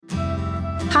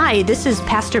Hi, this is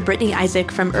Pastor Brittany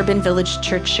Isaac from Urban Village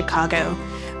Church, Chicago.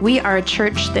 We are a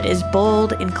church that is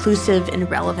bold, inclusive,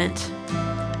 and relevant.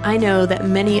 I know that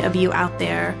many of you out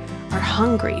there are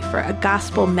hungry for a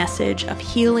gospel message of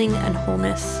healing and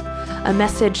wholeness, a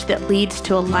message that leads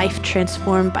to a life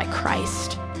transformed by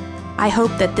Christ. I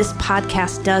hope that this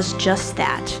podcast does just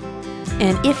that.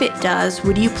 And if it does,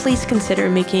 would you please consider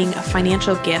making a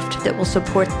financial gift that will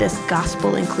support this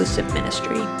gospel-inclusive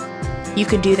ministry? You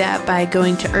can do that by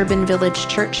going to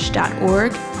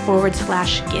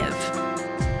urbanvillagechurch.org/give.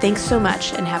 Thanks so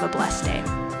much and have a blessed day.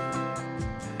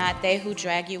 Not they who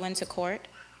drag you into court?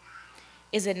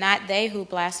 Is it not they who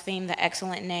blaspheme the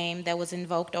excellent name that was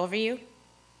invoked over you?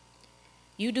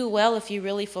 You do well if you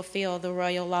really fulfill the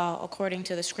royal law according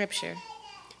to the scripture.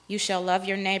 You shall love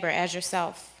your neighbor as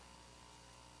yourself.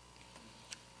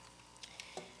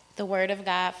 The word of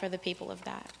God for the people of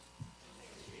God.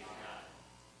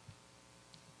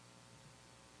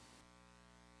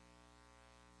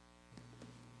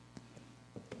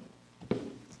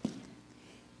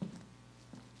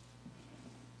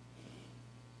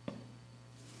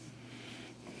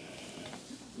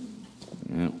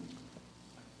 Well,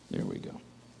 there we go.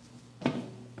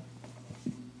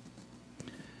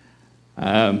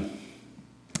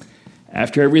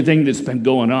 After everything that's been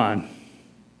going on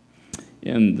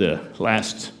in the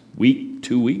last week,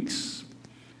 2 weeks,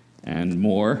 and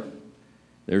more,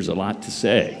 there's a lot to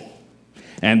say.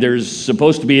 And there's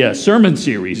supposed to be a sermon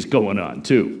series going on,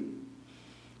 too,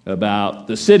 about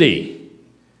the city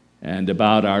and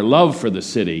about our love for the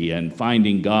city and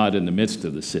finding God in the midst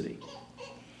of the city.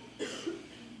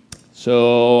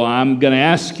 So I'm going to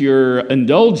ask your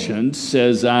indulgence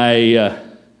as I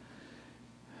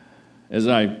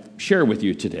share with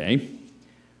you today.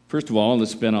 First of all,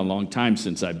 it's been a long time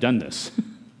since I've done this.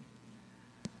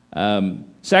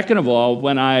 Second of all,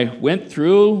 when I went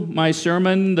through my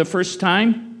sermon the first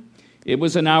time, it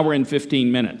was an hour and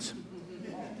 15 minutes.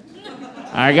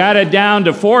 I got it down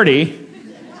to 40.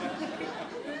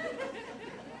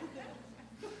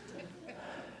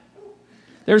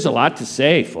 There's a lot to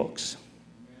say, folks.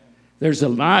 There's a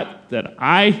lot that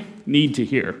I need to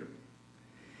hear.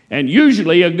 And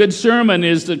usually a good sermon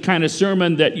is the kind of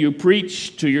sermon that you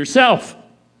preach to yourself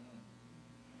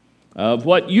of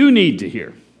what you need to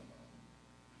hear.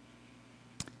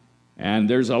 And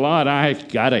there's a lot I've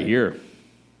got to hear.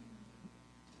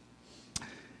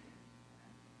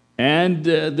 And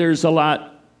there's a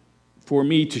lot for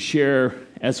me to share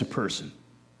as a person.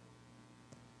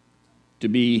 To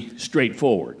be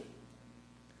straightforward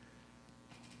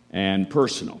and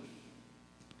personal,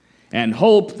 and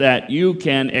hope that you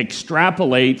can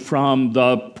extrapolate from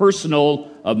the personal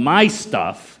of my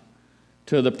stuff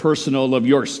to the personal of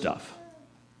your stuff.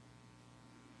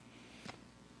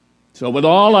 So with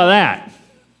all of that,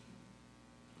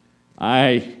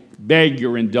 I beg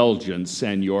your indulgence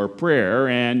and your prayer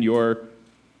and your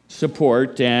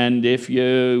support, and if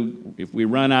we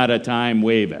run out of time,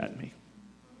 wave at me.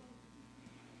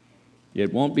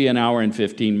 It won't be an hour and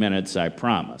 15 minutes, I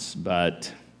promise,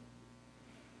 but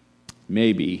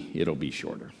maybe it'll be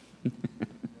shorter.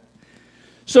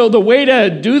 So the way to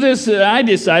do this, I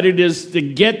decided, is to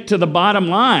get to the bottom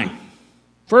line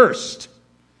first,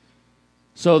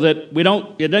 so that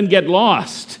it doesn't get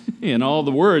lost in all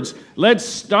the words. Let's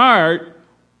start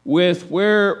with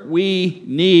where we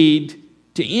need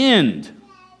to end,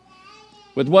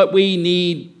 with what we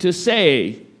need to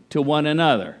say to one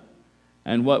another.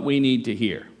 And what we need to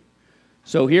hear.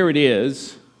 So here it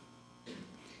is.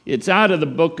 It's out of the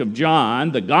book of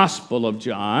John, the Gospel of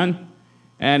John,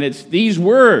 and it's these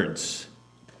words.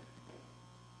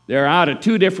 They're out of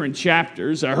 2 different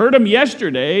chapters. I heard them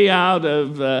yesterday out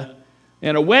of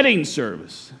in a wedding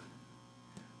service,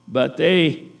 but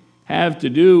they have to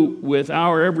do with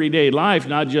our everyday life,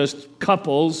 not just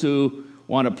couples who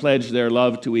want to pledge their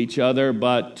love to each other,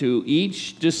 but to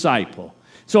each disciple.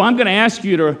 So I'm going to ask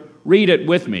you to read it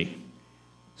with me,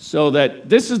 so that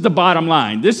this is the bottom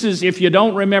line. This is, if you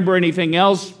don't remember anything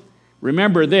else,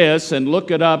 remember this and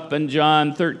look it up in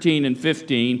John 13 and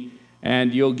 15,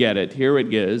 and you'll get it. Here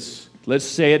it is. Let's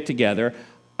say it together.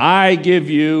 I give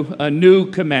you a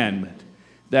new commandment,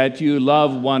 that you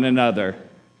love one another,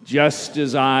 just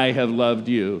as I have loved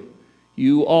you.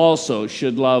 You also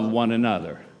should love one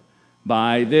another.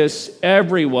 By this,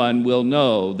 everyone will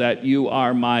know that you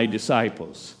are my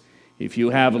disciples, if you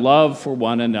have love for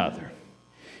one another.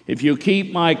 If you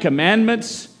keep my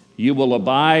commandments, you will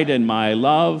abide in my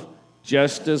love,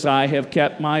 just as I have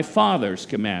kept my Father's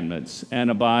commandments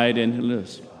and abide in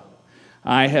his love.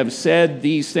 I have said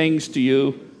these things to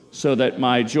you so that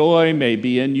my joy may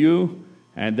be in you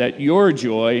and that your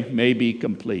joy may be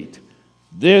complete.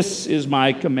 This is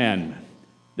my commandment,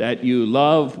 that you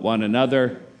love one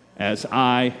another as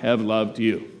I have loved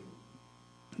you.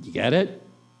 You get it?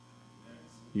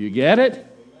 You get it?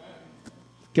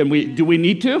 Do we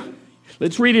need to?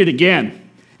 Let's read it again,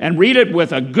 and read it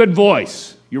with a good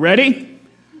voice. You ready?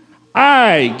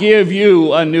 I give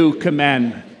you a new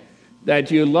commandment, that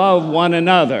you love one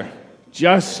another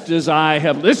just as I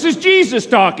have. This is Jesus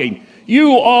talking.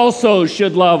 You also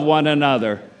should love one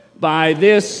another. By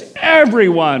this,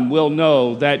 everyone will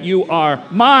know that you are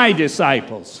my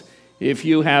disciples, if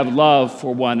you have love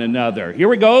for one another.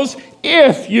 Here it goes.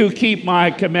 If you keep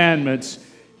my commandments,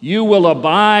 you will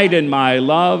abide in my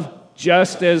love,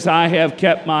 just as I have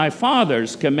kept my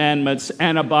Father's commandments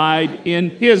and abide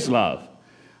in his love.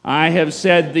 I have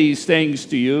said these things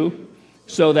to you,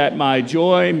 so that my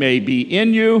joy may be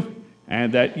in you,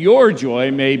 and that your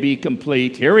joy may be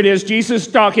complete. Here it is, Jesus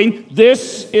talking.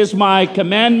 This is my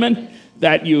commandment,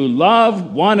 that you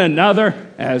love one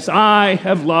another as I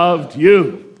have loved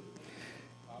you.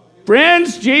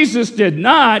 Friends, Jesus did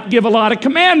not give a lot of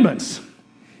commandments.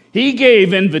 He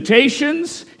gave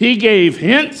invitations. He gave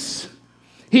hints.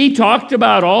 He talked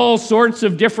about all sorts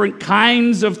of different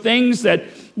kinds of things that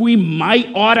we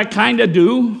ought to kind of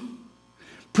do.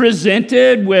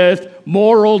 Presented with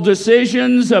moral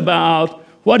decisions about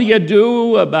what do you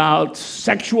do about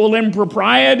sexual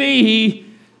impropriety.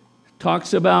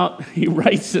 He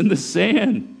writes in the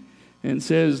sand and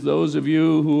says, those of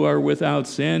you who are without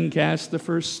sin, cast the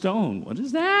first stone. What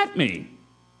does that mean?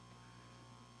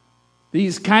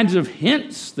 These kinds of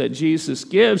hints that Jesus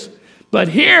gives. But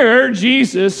here,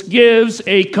 Jesus gives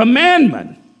a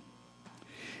commandment.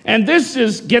 And this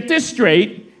is, get this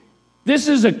straight, this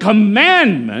is a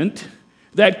commandment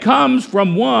that comes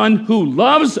from one who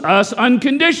loves us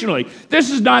unconditionally.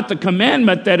 This is not the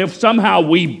commandment that if somehow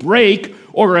we break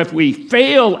or if we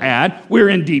fail at, we're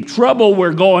in deep trouble,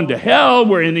 we're going to hell,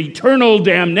 we're in eternal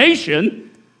damnation.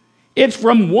 It's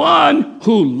from one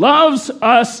who loves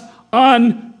us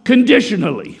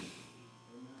unconditionally.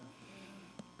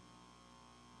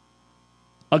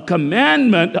 A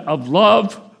commandment of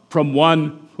love from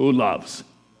one who loves.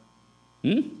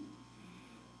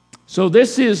 So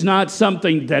this is not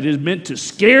something that is meant to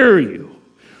scare you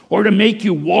or to make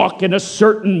you walk in a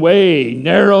certain way,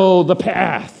 narrow the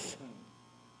path.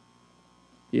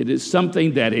 It is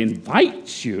something that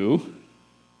invites you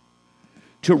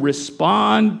to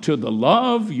respond to the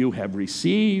love you have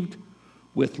received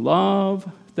with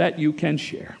love that you can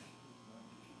share.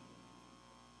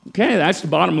 Okay, that's the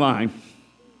bottom line.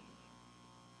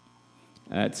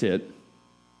 That's it.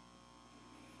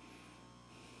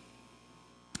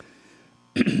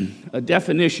 A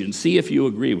definition, see if you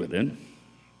agree with it.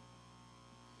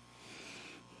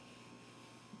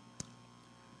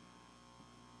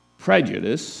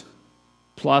 Prejudice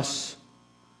plus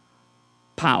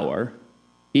power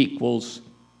equals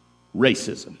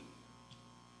racism.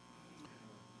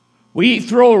 We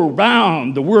throw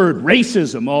around the word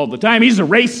racism all the time. He's a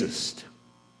racist.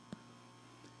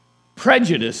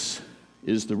 Prejudice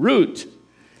is the root,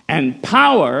 and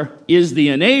power is the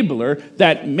enabler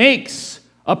that makes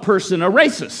a person a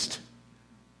racist.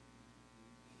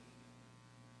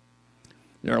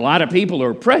 There are a lot of people who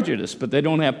are prejudiced, but they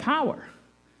don't have power.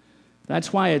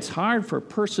 That's why it's hard for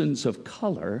persons of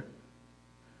color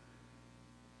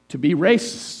to be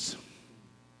racists,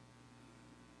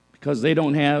 because they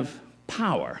don't have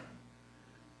power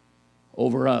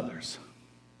over others.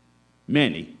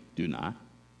 Many do not.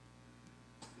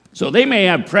 So they may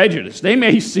have prejudice. They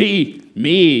may see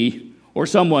me or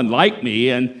someone like me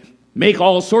and make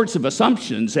all sorts of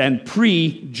assumptions and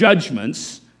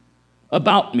prejudgments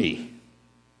about me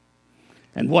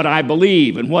and what I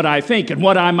believe and what I think and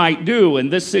what I might do in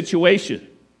this situation.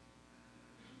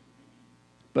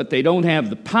 But they don't have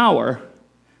the power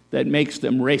that makes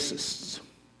them racists.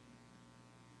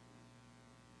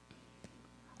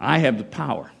 I have the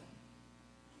power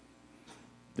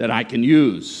that I can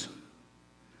use.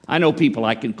 I know people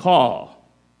I can call.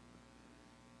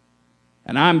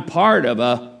 And I'm part of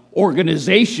an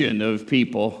organization of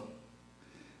people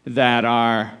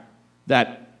that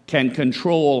can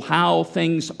control how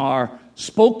things are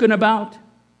spoken about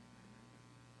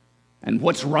and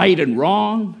what's right and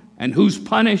wrong and who's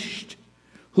punished,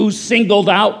 who's singled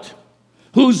out,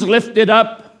 who's lifted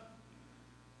up,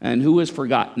 and who is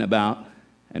forgotten about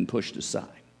and pushed aside.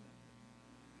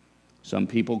 Some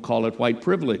people call it white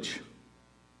privilege.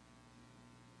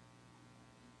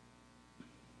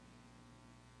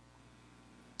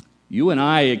 You and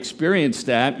I experience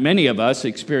that, many of us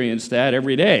experience that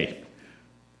every day.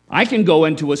 I can go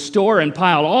into a store and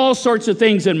pile all sorts of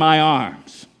things in my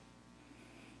arms,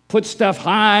 put stuff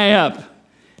high up,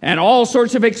 and all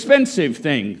sorts of expensive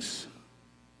things.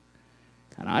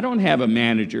 And I don't have a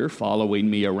manager following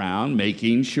me around,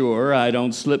 making sure I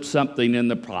don't slip something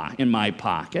in my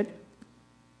pocket.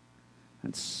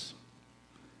 That's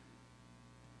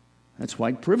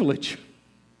white privilege.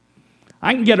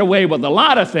 I can get away with a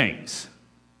lot of things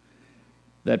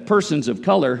that persons of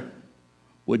color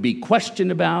would be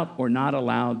questioned about or not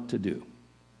allowed to do.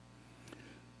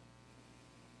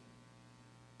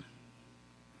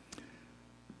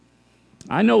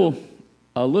 I know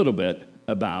a little bit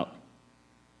about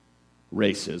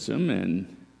racism,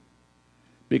 and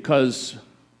because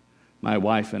my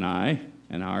wife and I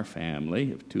and our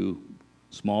family of 2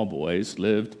 small boys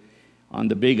lived on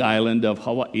the big island of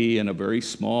Hawaii in a very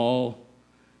small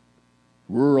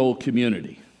rural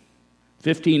community,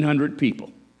 1,500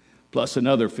 people, plus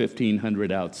another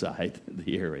 1,500 outside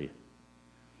the area.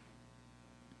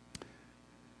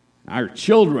 Our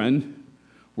children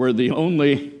were the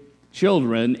only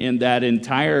children in that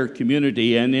entire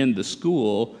community and in the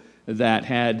school that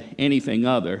had anything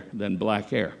other than black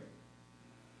hair.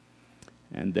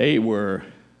 And they were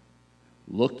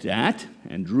looked at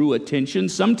and drew attention,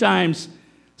 sometimes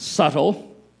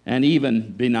subtle and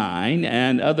even benign,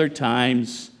 and other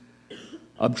times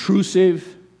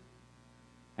obtrusive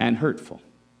and hurtful.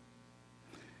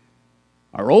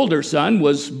 Our older son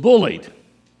was bullied,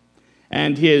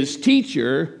 and his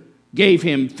teacher gave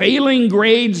him failing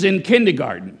grades in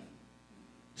kindergarten,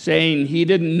 saying he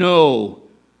didn't know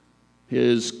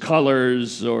his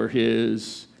colors or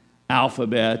his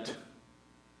alphabet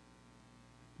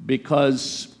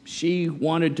because she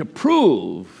wanted to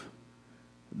prove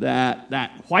that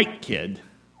that white kid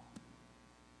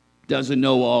doesn't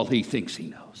know all he thinks he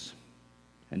knows,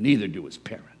 and neither do his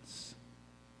parents.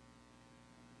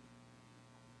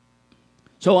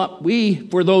 So we,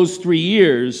 for those 3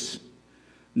 years,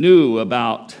 knew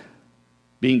about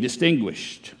being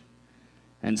distinguished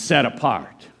and set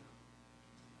apart.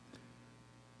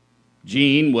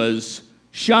 Jean was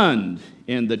shunned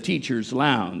in the teacher's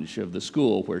lounge of the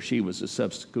school where she was a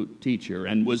substitute teacher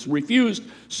and was refused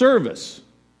service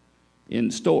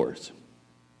in stores.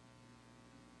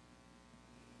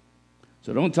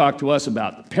 So don't talk to us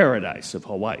about the paradise of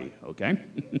Hawaii, okay?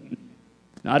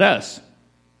 Not us.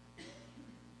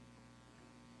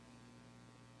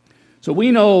 So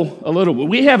we know a little bit.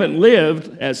 We haven't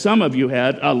lived, as some of you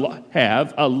have,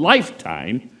 a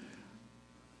lifetime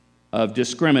of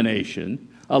discrimination,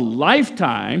 a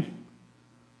lifetime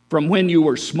from when you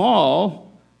were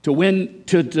small to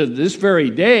this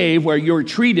very day where you're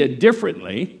treated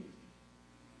differently.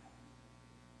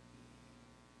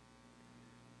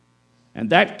 And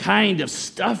that kind of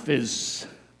stuff is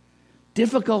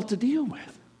difficult to deal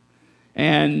with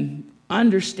and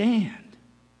understand.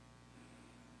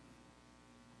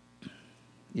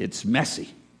 It's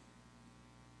messy.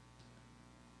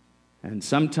 And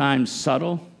sometimes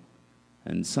subtle,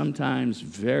 and sometimes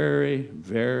very,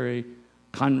 very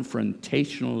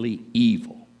confrontationally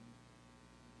evil.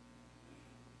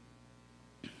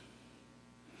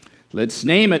 Let's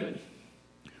name it.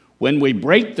 When we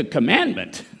break the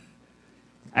commandment,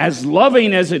 as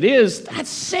loving as it is, that's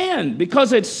sin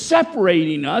because it's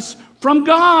separating us from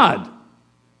God.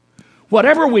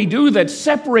 Whatever we do that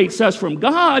separates us from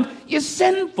God is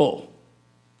sinful.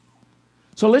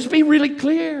 So let's be really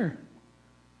clear.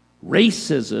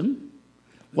 Racism,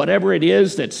 whatever it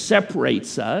is that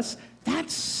separates us,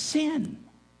 that's sin.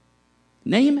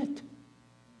 Name it.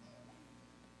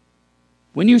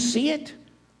 When you see it,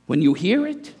 when you hear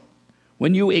it,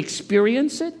 when you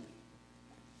experience it,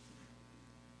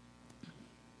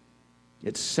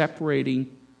 it's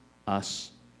separating us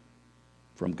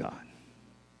from God.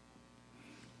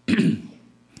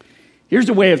 Here's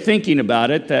a way of thinking about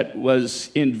it that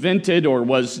was invented or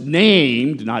was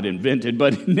named, not invented,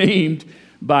 but named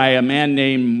by a man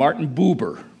named Martin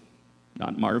Buber.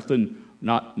 Not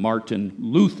Martin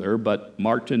Luther, but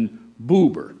Martin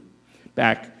Buber.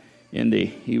 Back in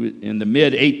the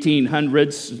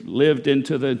mid-1800s, lived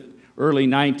into the early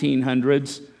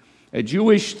 1900s, a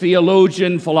Jewish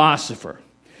theologian, philosopher.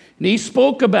 And he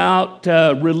spoke about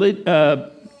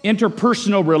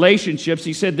interpersonal relationships.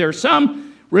 He said there are some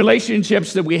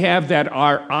relationships that we have that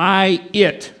are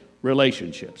I-it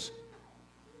relationships,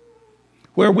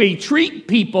 where we treat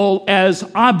people as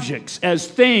objects, as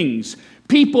things,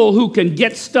 people who can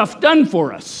get stuff done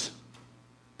for us.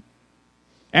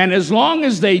 And as long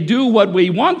as they do what we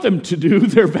want them to do,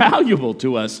 they're valuable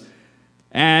to us.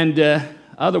 And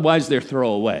otherwise, they're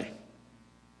throwaway.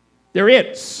 They're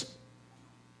its.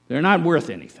 They're not worth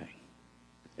anything,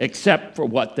 except for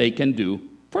what they can do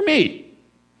for me.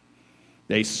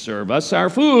 They serve us our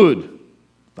food.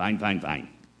 Fine, fine, fine.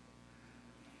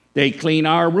 They clean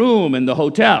our room in the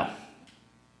hotel.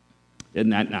 Isn't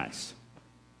that nice?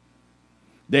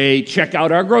 They check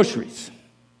out our groceries.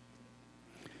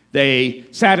 They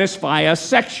satisfy us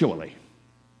sexually.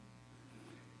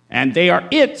 And they are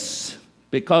its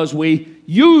because we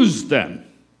use them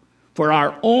for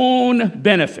our own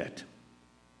benefit.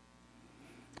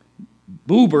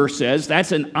 Buber says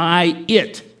that's an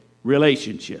I-it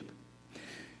relationship.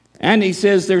 And he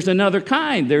says there's another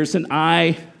kind. There's an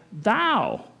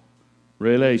I-thou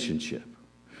relationship,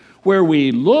 where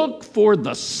we look for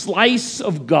the slice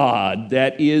of God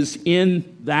that is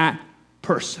in that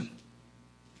person.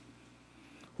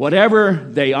 Whatever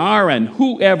they are and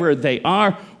whoever they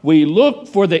are, we look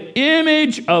for the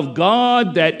image of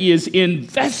God that is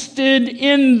invested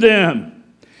in them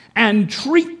and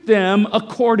treat them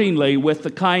accordingly with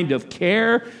the kind of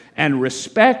care and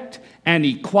respect and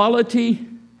equality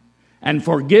and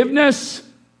forgiveness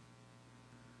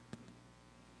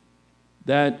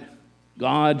that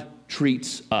God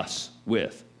treats us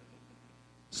with.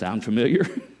 Sound familiar?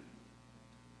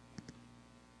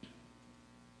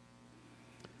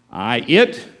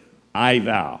 I-it,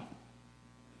 I-thou.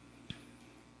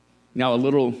 Now a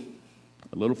little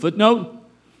footnote.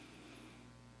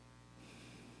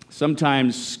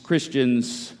 Sometimes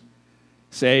Christians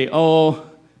say, oh,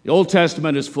 the Old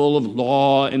Testament is full of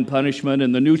law and punishment,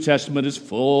 and the New Testament is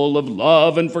full of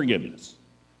love and forgiveness.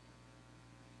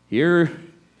 Here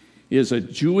is a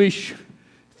Jewish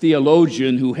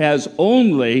theologian who has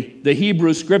only the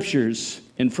Hebrew Scriptures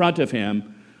in front of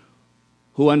him,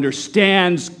 who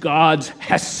understands God's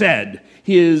hesed,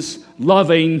 his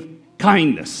loving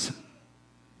kindness,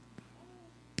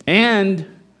 and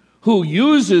who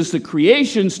uses the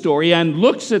creation story and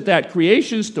looks at that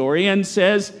creation story and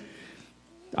says,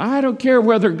 I don't care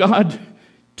whether God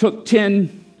took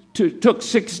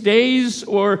 6 days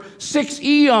or 6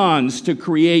 eons to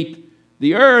create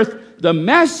the earth. The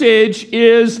message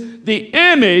is the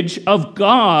image of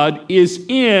God is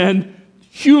in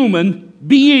human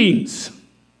beings.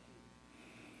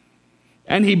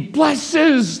 And he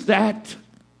blesses that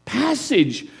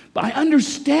passage by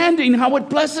understanding how it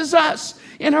blesses us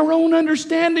in our own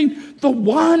understanding. The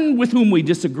one with whom we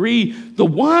disagree, the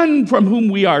one from whom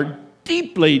we are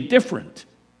deeply different,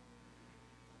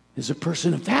 is a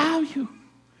person of value.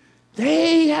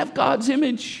 They have God's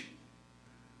image,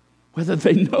 whether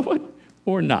they know it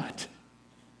or not.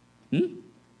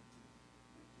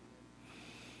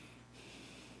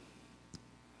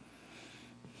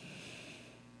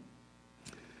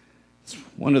 It's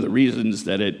one of the reasons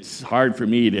that it's hard for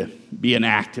me to be an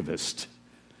activist,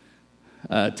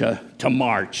 to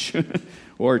march,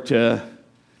 or to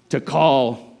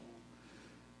call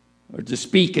or to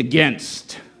speak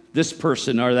against this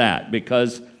person or that,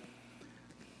 because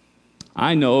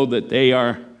I know that they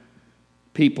are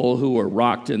people who were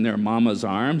rocked in their mama's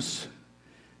arms,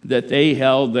 that they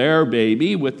held their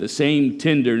baby with the same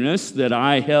tenderness that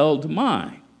I held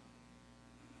mine.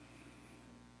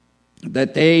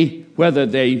 That they, whether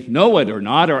they know it or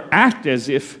not, or act as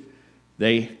if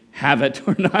they have it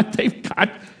or not, they've got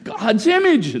God's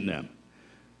image in them.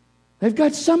 They've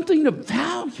got something of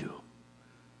value.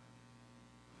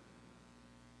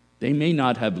 They may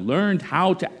not have learned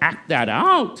how to act that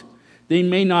out. They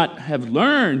may not have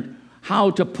learned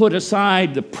how to put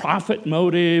aside the profit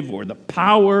motive or the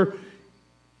power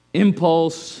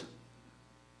impulse.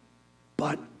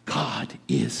 But God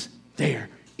is there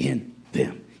in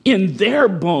them, in their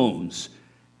bones,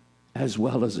 as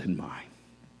well as in mine.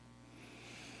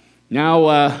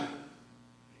 Now,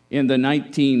 in the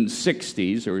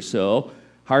 1960s or so,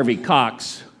 Harvey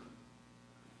Cox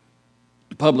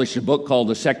published a book called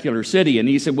The Secular City, and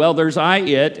he said, well, there's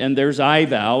I-it and there's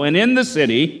I-thou, and in the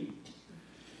city,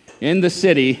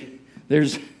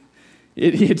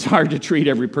 it's hard to treat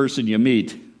every person you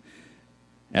meet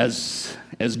as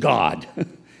God,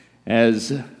 as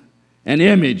an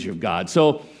image of God.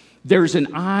 So there's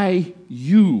an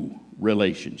I-you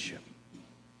relationship.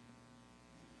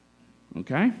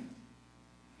 Okay?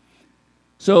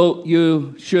 So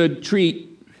you should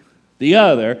treat the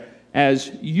other as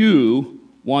you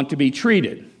want to be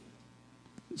treated.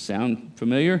 Sound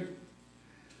familiar?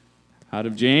 Out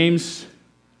of James,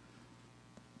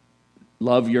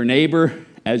 love your neighbor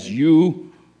as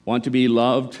you want to be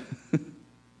loved.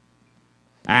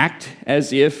 Act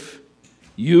as if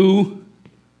you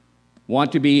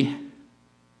want to be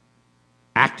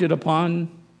acted upon,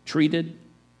 treated.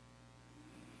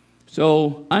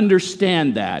 So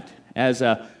understand that as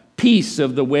a piece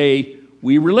of the way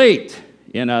we relate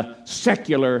in a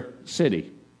secular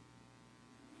city.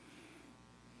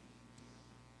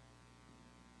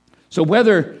 So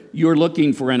whether you're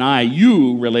looking for an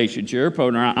I-you relationship or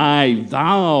an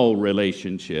I-thou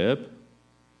relationship,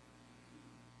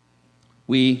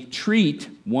 we treat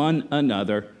one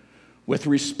another with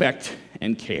respect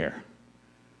and care,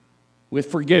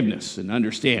 with forgiveness and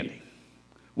understanding.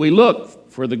 We look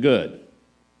for the good.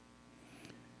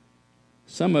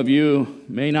 Some of you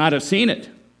may not have seen it.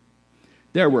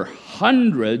 There were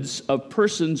hundreds of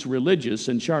persons religious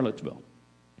in Charlottesville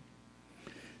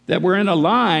that were in a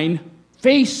line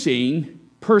facing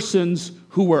persons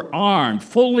who were armed,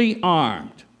 fully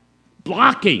armed,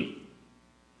 blocking,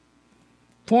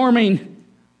 forming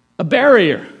a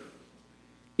barrier,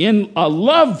 in a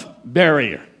love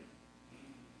barrier.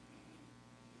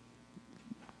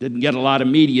 Didn't get a lot of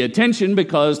media attention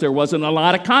because there wasn't a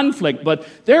lot of conflict, but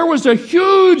there was a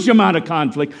huge amount of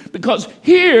conflict because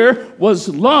here was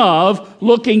love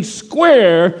looking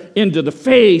square into the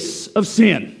face of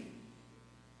sin.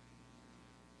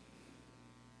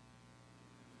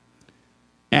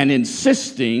 And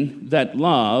insisting that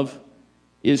love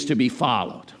is to be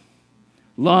followed.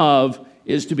 Love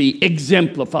is to be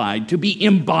exemplified, to be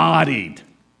embodied.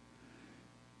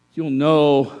 You'll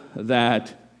know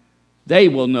that they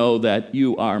will know that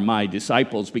you are my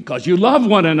disciples because you love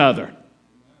one another.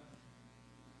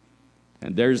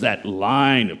 And there's that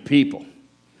line of people,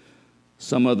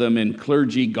 some of them in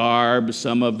clergy garb,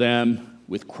 some of them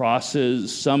with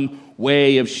crosses, some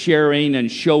way of sharing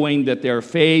and showing that their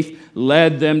faith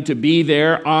led them to be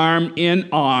there arm in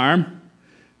arm,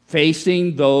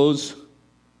 facing those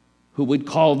who would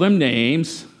call them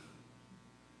names.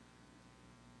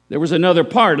 There was another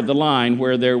part of the line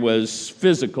where there was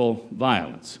physical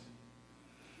violence.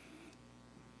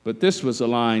 But this was a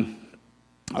line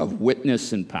of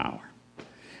witness and power.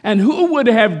 And who would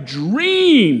have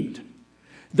dreamed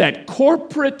that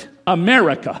corporate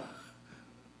America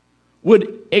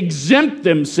would exempt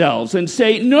themselves and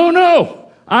say,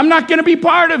 no, I'm not going to be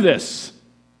part of this?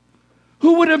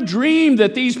 Who would have dreamed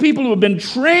that these people who have been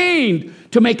trained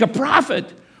to make a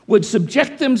profit would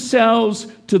subject themselves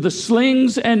to the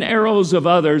slings and arrows of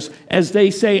others as they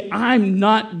say, I'm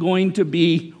not going to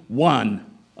be one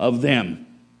of them.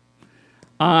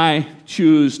 I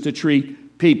choose to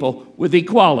treat people with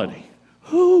equality.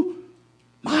 Who?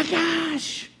 My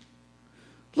gosh,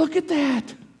 look at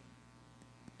that.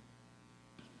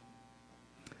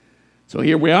 So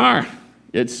here we are.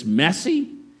 It's messy.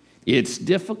 It's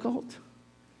difficult.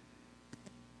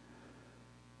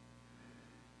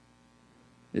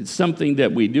 It's something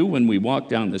that we do when we walk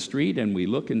down the street and we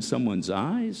look in someone's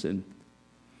eyes and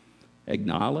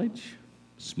acknowledge,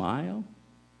 smile,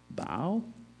 bow,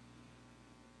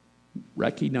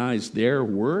 recognize their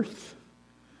worth,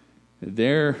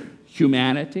 their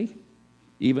humanity,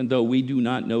 even though we do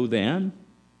not know them.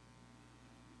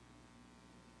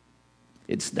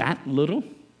 It's that little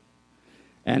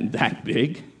and that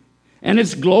big, and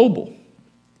it's global.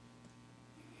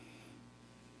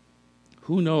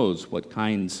 Who knows what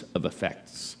kinds of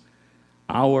effects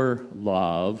our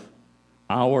love,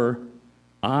 our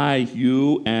I,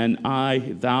 you, and I,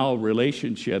 thou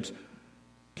relationships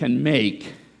can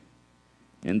make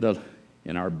in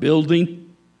our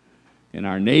building, in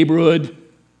our neighborhood,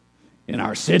 in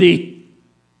our city,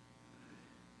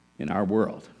 in our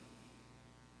world.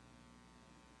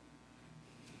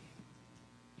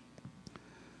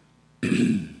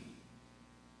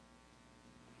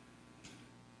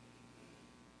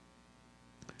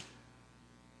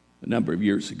 A number of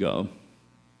years ago,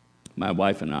 my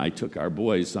wife and I took our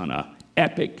boys on an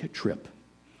epic trip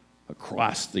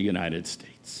across the United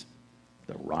States,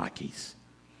 the Rockies,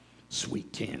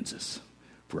 sweet Kansas,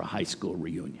 for a high school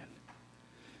reunion.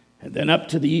 And then up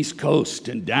to the East Coast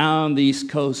and down the East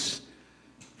Coast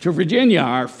to Virginia,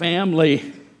 our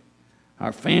family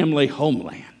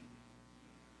homeland,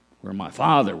 where my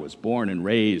father was born and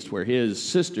raised, where his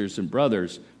sisters and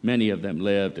brothers, many of them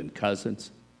lived, and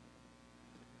cousins.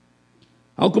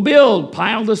 Uncle Bill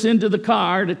piled us into the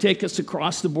car to take us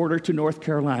across the border to North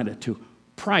Carolina, to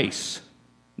Price,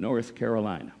 North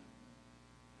Carolina.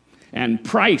 And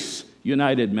Price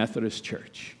United Methodist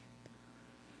Church.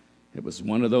 It was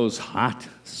one of those hot,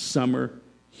 summer,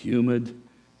 humid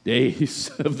days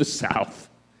of the South.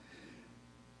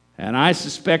 And I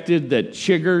suspected that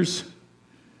chiggers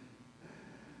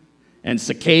and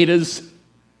cicadas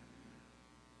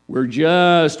were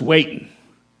just waiting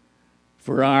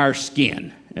for our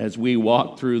skin as we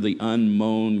walked through the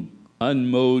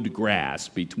unmowed grass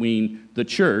between the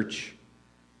church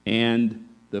and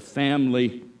the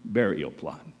family burial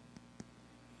plot.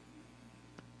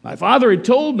 My father had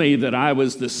told me that I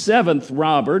was the 7th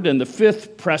Robert and the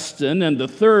 5th Preston and the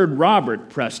 3rd Robert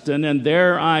Preston, and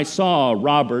there I saw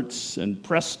Roberts and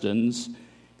Prestons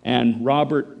and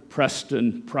Robert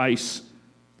Preston Price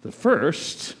the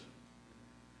first.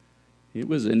 It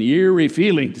was an eerie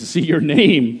feeling to see your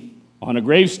name on a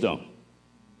gravestone.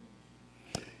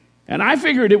 And I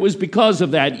figured it was because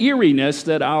of that eeriness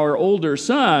that our older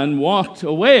son walked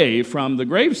away from the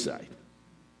gravesite.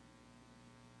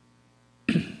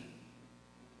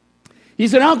 He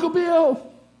said, "Uncle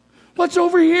Bill, what's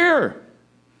over here?"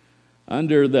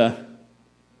 Under the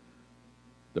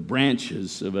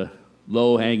branches of a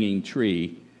low-hanging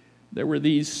tree, there were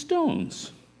these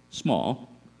stones, small,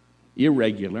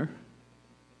 irregular.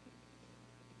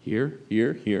 Here,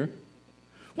 here, here.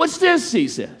 "What's this?" he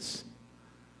says.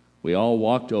 We all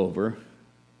walked over,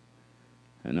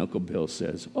 and Uncle Bill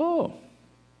says, "Oh,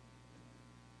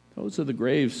 those are the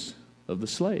graves of the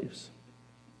slaves."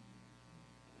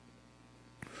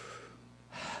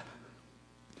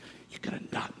 You're going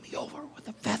to knock me over with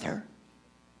a feather.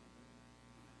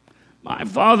 My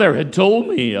father had told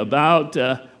me about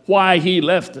why he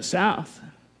left the South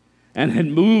and had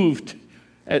moved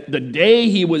at the day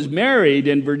he was married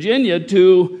in Virginia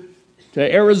to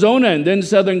Arizona and then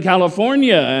Southern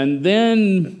California and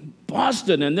then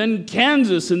Boston and then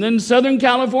Kansas and then Southern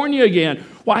California again.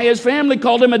 Why his family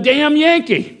called him a damn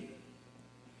Yankee.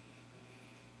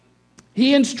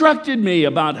 He instructed me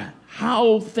about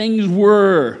how things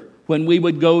were when we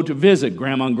would go to visit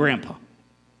Grandma and Grandpa.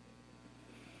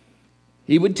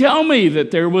 He would tell me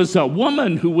that there was a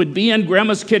woman who would be in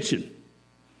Grandma's kitchen.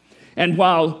 And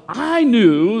while I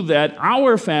knew that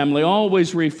our family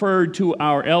always referred to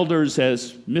our elders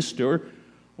as Mr.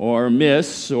 or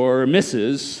Miss or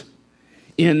Mrs.,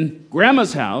 in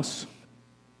Grandma's house,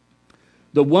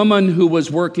 the woman who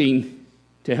was working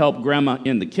to help Grandma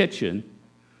in the kitchen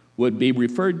would be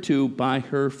referred to by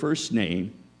her first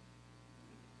name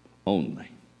only.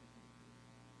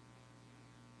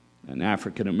 An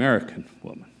African-American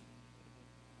woman.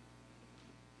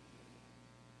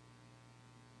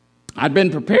 I'd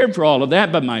been prepared for all of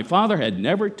that, but my father had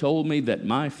never told me that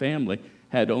my family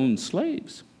had owned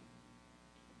slaves.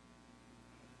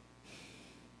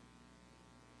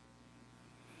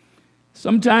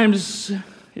 Sometimes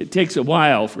it takes a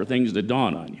while for things to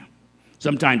dawn on you.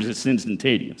 Sometimes it's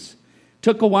instantaneous. It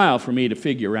took a while for me to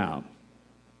figure out.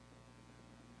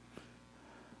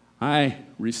 I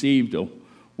received a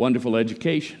wonderful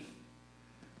education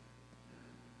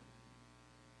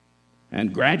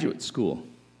and graduate school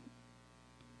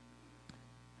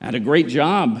and a great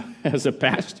job as a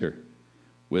pastor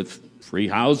with free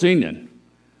housing and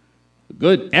a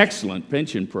good, excellent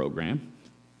pension program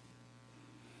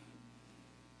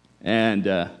and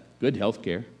good health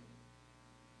care.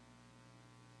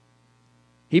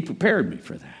 He prepared me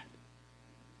for that.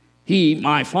 He,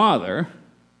 my father,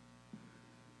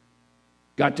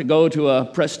 got to go to a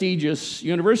prestigious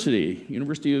university,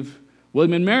 University of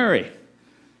William and Mary.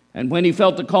 And when he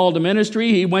felt the call to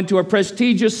ministry, he went to a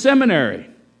prestigious seminary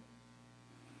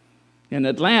in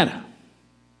Atlanta.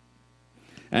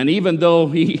 And even though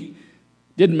he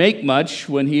didn't make much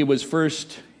when he was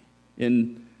first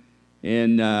in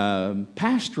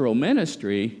pastoral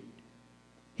ministry,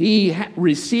 he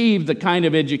received the kind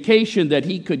of education that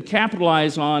he could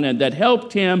capitalize on and that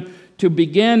helped him to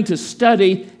begin to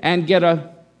study and get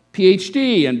a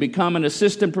PhD and become an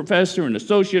assistant professor, an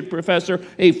associate professor,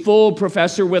 a full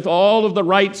professor with all of the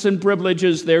rights and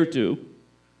privileges thereto.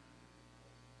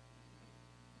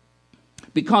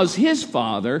 Because his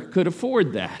father could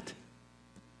afford that.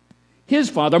 His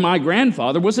father, my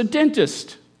grandfather, was a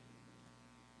dentist.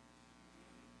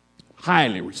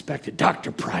 Highly respected,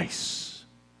 Dr. Price,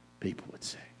 people would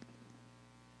say,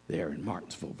 there in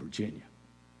Martinsville, Virginia.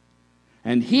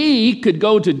 And he could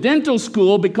go to dental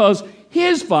school because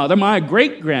his father, my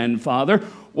great-grandfather,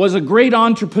 was a great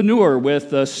entrepreneur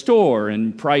with a store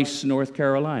in Price, North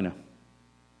Carolina.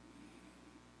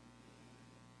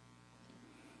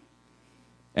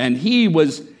 And he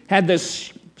had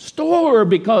this store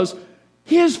because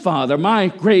his father, my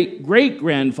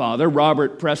great-great-grandfather,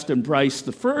 Robert Preston Price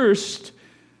I,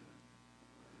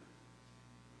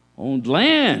 owned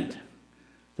land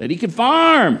that he could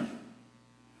farm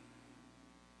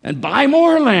and buy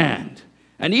more land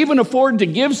and even afford to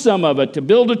give some of it to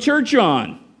build a church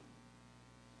on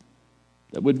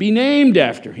that would be named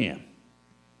after him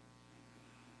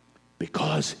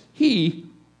because he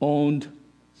owned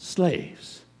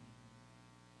slaves.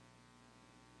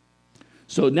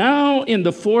 So now in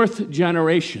the 4th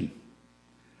generation,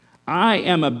 I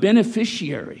am a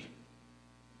beneficiary.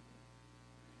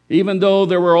 even though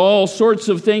there were all sorts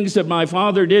of things that my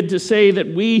father did to say that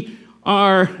we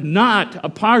are not a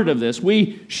part of this.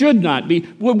 We should not be.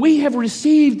 Well, we have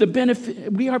received the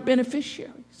benefit. We are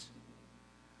beneficiaries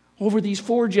over these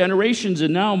 4 generations,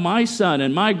 and now my son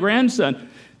and my grandson.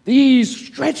 These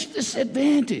stretched this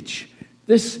advantage,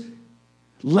 this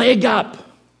leg up,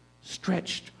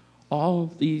 stretched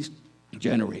all these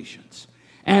generations.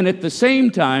 And at the same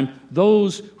time,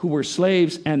 those who were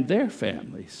slaves and their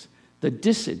families, the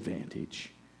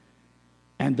disadvantage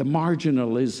and the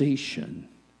marginalization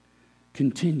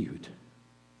continued.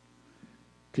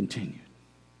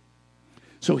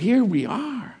 So here we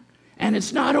are, and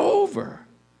it's not over.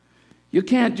 You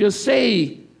can't just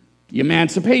say the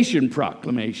Emancipation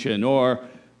Proclamation or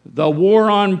the war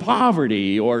on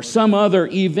poverty or some other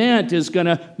event is going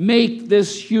to make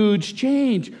this huge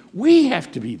change. We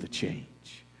have to be the change.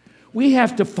 We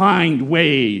have to find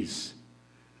ways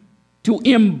to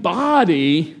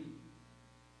embody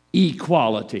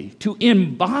equality, to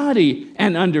embody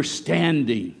an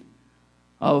understanding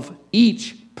of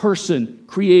each person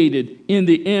created in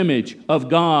the image of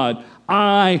God.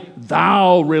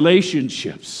 I-thou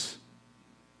relationships.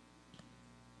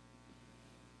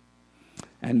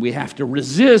 And we have to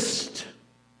resist,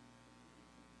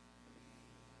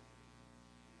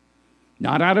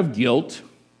 not out of guilt,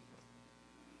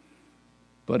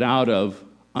 but out of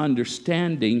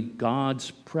understanding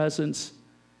God's presence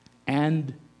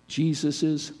and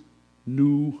Jesus'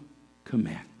 new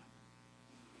commandment.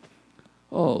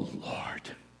 Oh,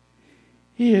 Lord,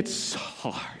 it's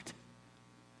hard.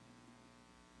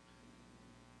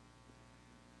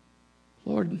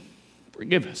 Lord,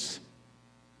 forgive us.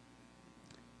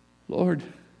 Lord,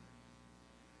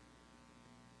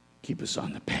 keep us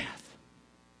on the path.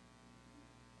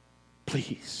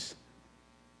 Please,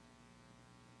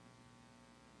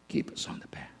 keep us on the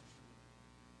path.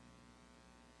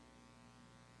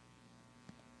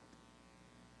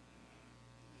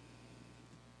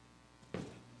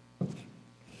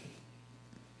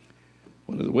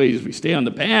 One of the ways we stay on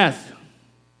the path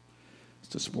is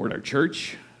to support our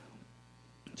church,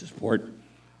 to support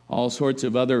all sorts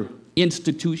of other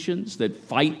institutions that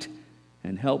fight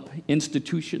and help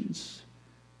institutions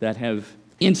that have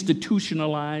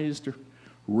institutionalized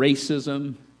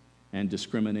racism and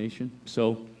discrimination.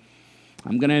 So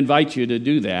I'm going to invite you to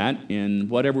do that in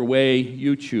whatever way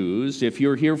you choose. If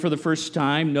you're here for the first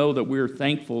time, know that we're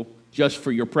thankful just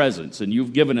for your presence, and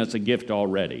you've given us a gift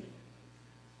already.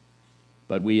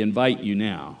 But we invite you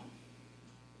now.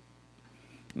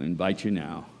 We invite you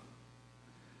now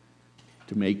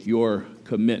to make your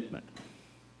commitment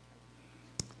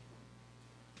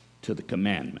to the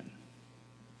commandment.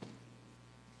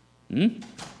 May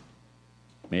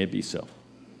it be so.